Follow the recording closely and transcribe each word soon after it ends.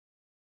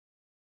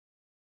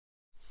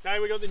Okay,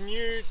 we got the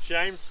new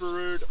James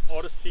Baroud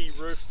Odyssey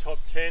rooftop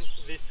tent.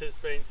 This has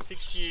been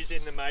 6 years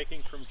in the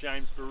making from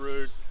James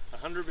Baroud,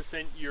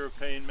 100%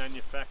 European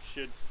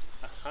manufactured,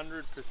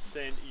 100%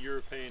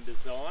 European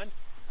design,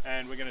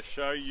 and we're going to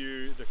show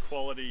you the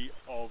quality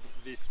of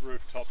this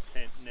rooftop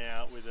tent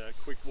now with a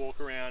quick walk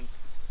around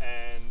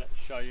and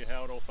show you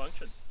how it all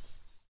functions.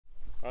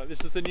 All right, this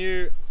is the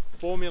new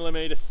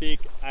 4mm thick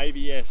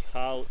ABS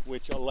hull,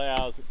 which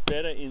allows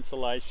better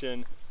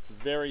insulation,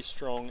 very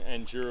strong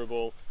and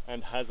durable,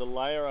 and has a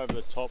layer over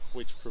the top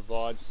which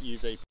provides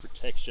UV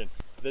protection.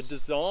 The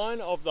design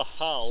of the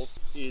hull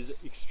is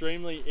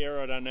extremely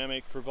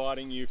aerodynamic,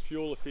 providing you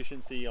fuel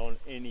efficiency on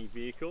any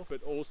vehicle,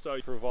 but also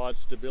provides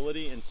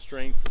stability and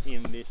strength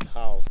in this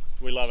hull.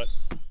 We love it.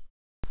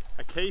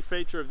 A key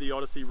feature of the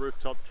Odyssey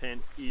rooftop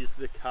tent is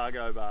the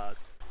cargo bars.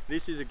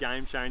 This is a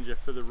game changer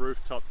for the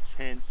rooftop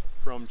tents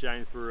from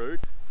James Baroud.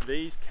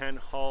 These can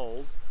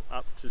hold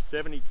up to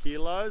 70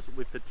 kilos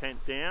with the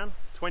tent down,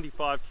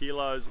 25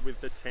 kilos with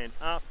the tent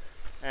up,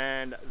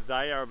 and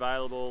they are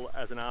available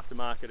as an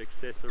aftermarket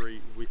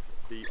accessory with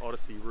the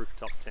Odyssey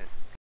rooftop tent.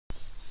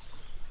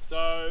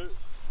 So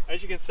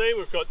as you can see,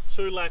 we've got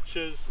 2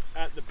 latches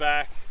at the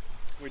back.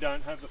 We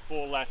don't have the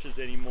 4 latches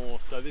anymore,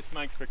 so this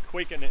makes for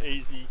quick and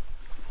easy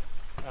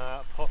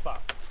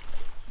pop-up.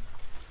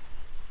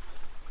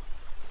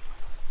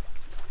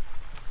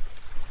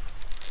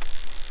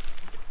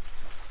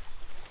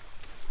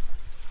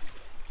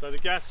 So the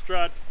gas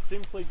struts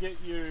simply get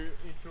you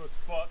into a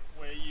spot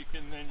where you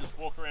can then just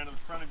walk around to the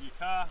front of your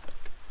car,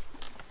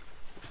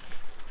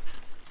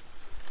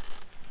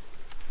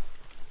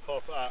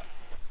 pop up.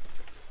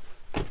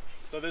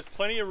 So there's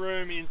plenty of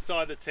room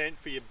inside the tent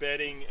for your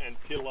bedding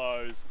and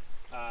pillows,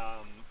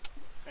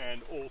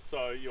 and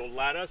also your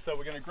ladder. So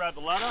we're going to grab the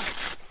ladder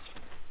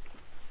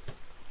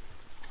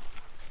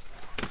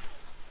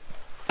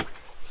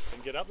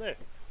and get up there.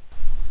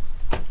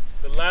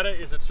 The ladder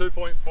is a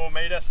 2.4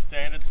 metre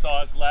standard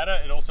size ladder.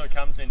 It also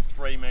comes in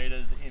 3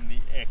 metres in the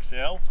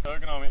XL.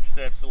 Ergonomic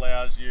steps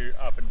allows you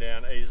up and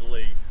down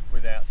easily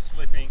without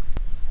slipping,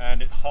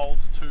 and it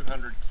holds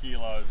 200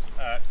 kilos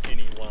at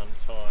any one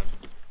time.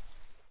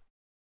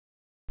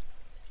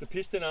 The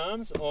piston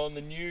arms on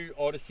the new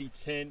Odyssey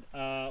tent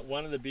are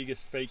one of the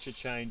biggest feature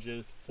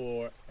changes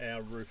for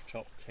our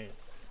rooftop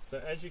tents.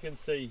 So as you can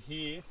see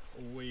here,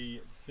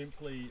 we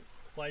simply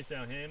place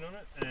our hand on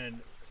it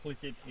and click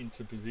it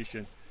into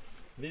position.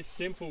 This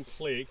simple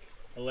click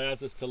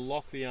allows us to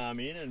lock the arm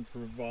in and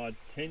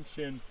provides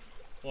tension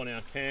on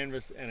our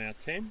canvas and our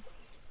tent.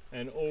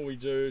 And all we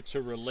do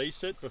to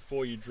release it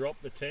before you drop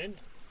the tent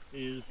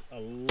is a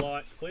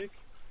light click,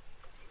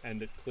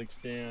 and it clicks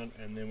down,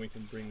 and then we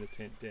can bring the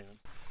tent down.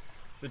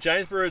 The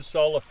James Baroud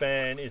solar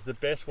fan is the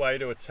best way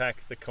to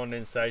attack the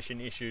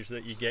condensation issues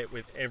that you get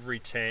with every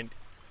tent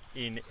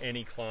in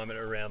any climate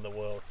around the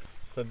world.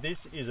 So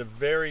this is a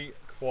very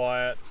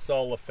quiet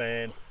solar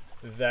fan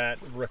that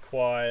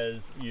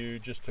requires you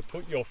just to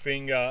put your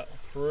finger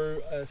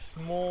through a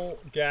small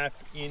gap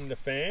in the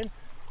fan,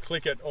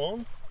 click it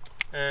on,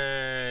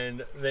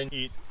 and then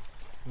it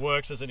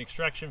works as an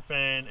extraction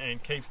fan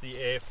and keeps the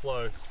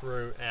airflow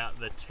throughout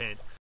the tent.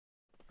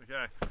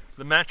 Okay,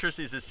 the mattress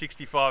is a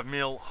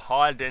 65mm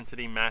high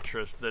density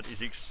mattress that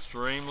is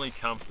extremely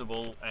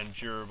comfortable and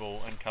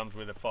durable and comes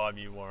with a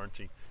 5-year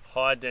warranty.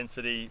 High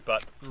density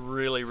but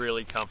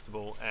really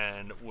comfortable,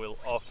 and will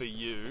offer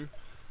you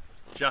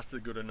just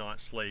as good a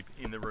night's sleep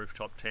in the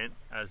rooftop tent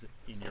as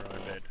in your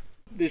own bed.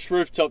 This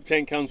rooftop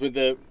tent comes with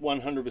a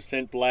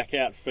 100%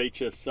 blackout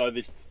feature, so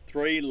this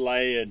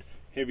 3-layered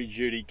heavy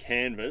duty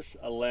canvas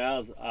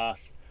allows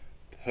us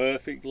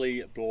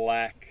perfectly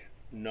black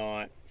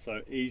night,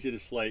 so easy to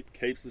sleep,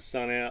 keeps the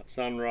sun out,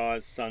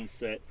 sunrise,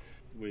 sunset,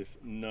 with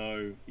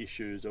no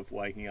issues of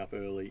waking up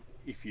early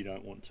if you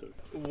don't want to.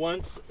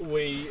 Once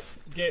we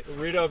get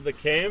rid of the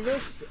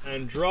canvas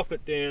and drop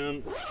it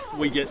down,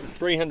 we get the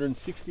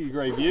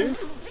 360-degree view,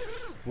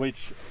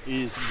 which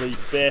is the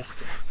best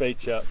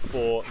feature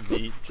for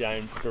the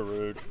James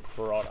Baroud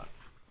product.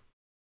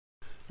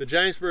 The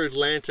James Baroud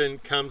lantern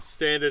comes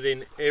standard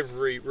in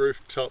every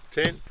rooftop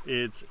tent.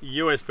 It's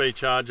USB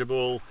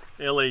chargeable,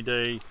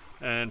 LED,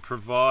 and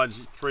provides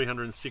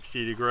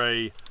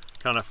 360-degree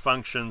kind of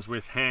functions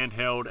with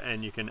handheld,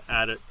 and you can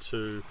add it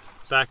to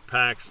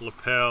backpacks,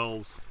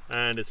 lapels,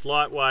 and it's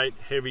lightweight,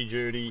 heavy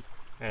duty,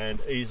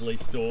 and easily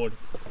stored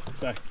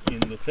back in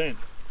the tent.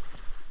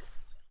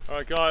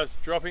 Alright guys,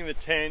 dropping the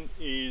tent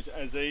is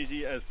as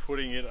easy as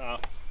putting it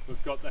up.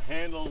 We've got the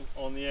handle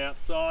on the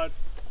outside.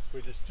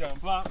 We just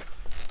jump up,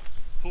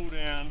 pull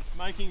down,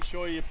 making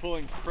sure you're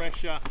pulling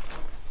pressure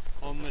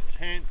on the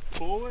tent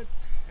forward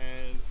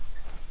and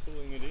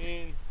pulling it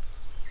in.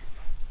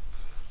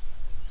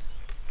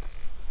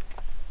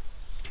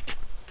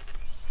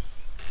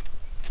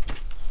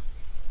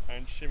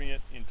 And shimming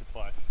it into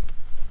place.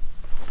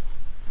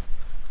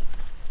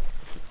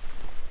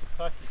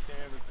 Touch your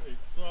canvas each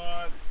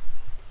side.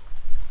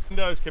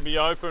 Windows can be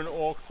open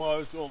or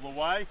closed all the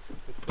way.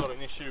 It's not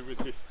an issue with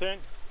this tent.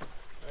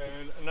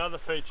 And another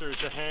feature is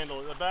the handle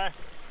at the back.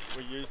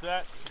 We use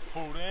that to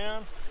pull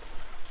down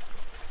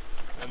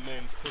and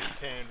then push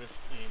canvas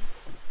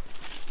in.